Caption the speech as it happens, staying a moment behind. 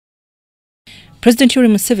President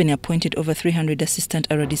Museveni appointed over 300 assistant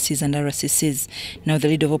RDCs and RCCs. Now the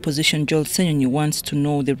leader of opposition, Joel Ssenyonyi, wants to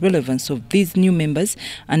know the relevance of these new members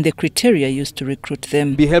and the criteria used to recruit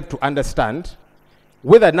them. Be helped to understand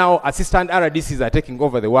whether now assistant RDCs are taking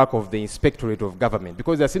over the work of the Inspectorate of Government,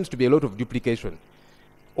 because there seems to be a lot of duplication.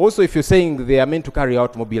 Also, if you're saying they are meant to carry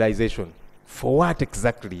out mobilization, for what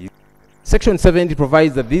exactly? Section 70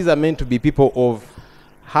 provides that these are meant to be people of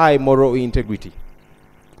high moral integrity,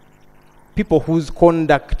 people whose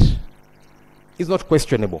conduct is not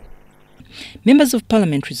questionable. Members of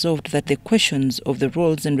Parliament resolved that the questions of the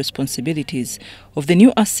roles and responsibilities of the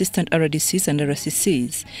new assistant RDCs and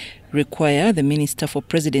RCCs require the Minister for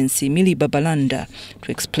Presidency, Milly Babalanda,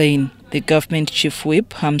 to explain. The government chief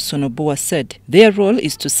whip, Hamson Obua, said their role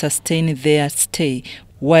is to sustain their stay,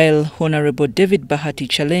 while Honorable David Bahati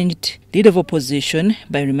challenged leader of opposition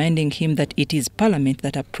by reminding him that it is Parliament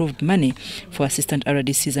that approved money for assistant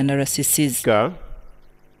RDCs and RCCs.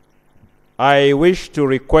 I wish to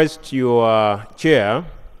request your chair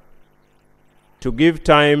to give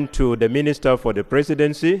time to the Minister for the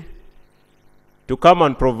Presidency to come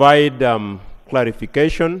and provide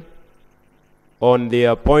clarification on the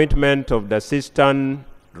appointment of the Assistant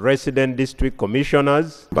Resident District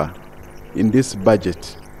Commissioners. In this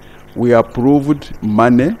budget, we approved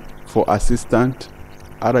money for assistant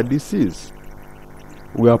RDCs.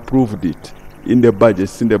 We approved it in the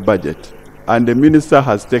budget, and the minister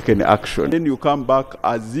has taken action. Then you come back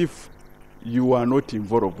as if you are not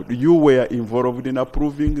involved. You were involved in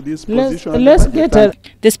approving this position.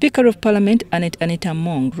 The Speaker of Parliament, Annet Anita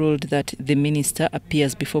Among, ruled that the minister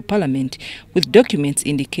appears before Parliament with documents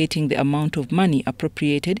indicating the amount of money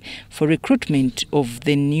appropriated for recruitment of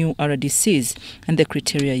the new RDCs and the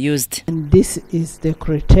criteria used. And this is the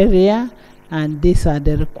criteria, and these are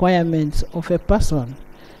the requirements of a person.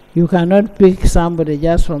 You cannot pick somebody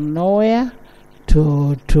just from nowhere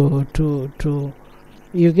to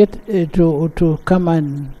come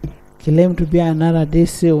and claim to be an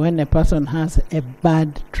RDC when a person has a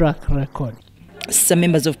bad track record. Some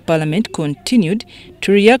members of Parliament continued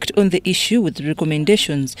to react on the issue with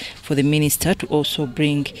recommendations for the minister to also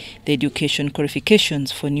bring the education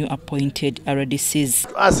qualifications for new appointed RDCs.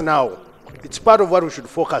 To us now, it's part of what we should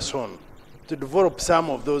focus on, to develop some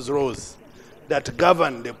of those roles that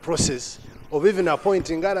govern the process of even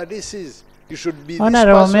appointing RDCs. You should be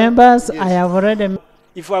honorable members, yes. I have already...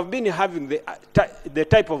 If we have been having the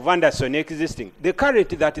type of Anderson existing, the current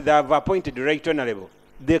that they have appointed right honorable,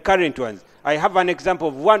 the current ones, I have an example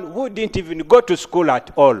of one who didn't even go to school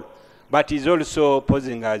at all, but is also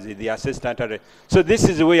posing as the assistant. So this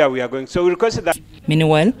is where we are going. So we request that.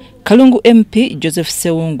 Meanwhile, Kalungu MP Joseph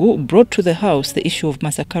Sewungu brought to the House the issue of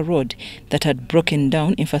Masaka Road that had broken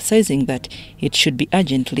down, emphasizing that it should be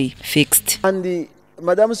urgently fixed. And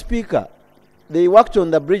Madam Speaker, they worked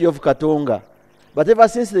on the bridge of Katonga, but ever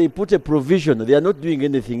since they put a provision, they are not doing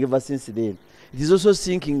anything ever since then. It is also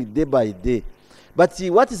sinking day by day. But see,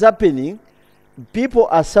 what is happening, people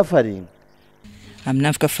are suffering. I'm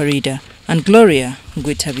Navka Farida and Gloria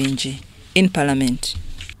Gwitabinji in Parliament.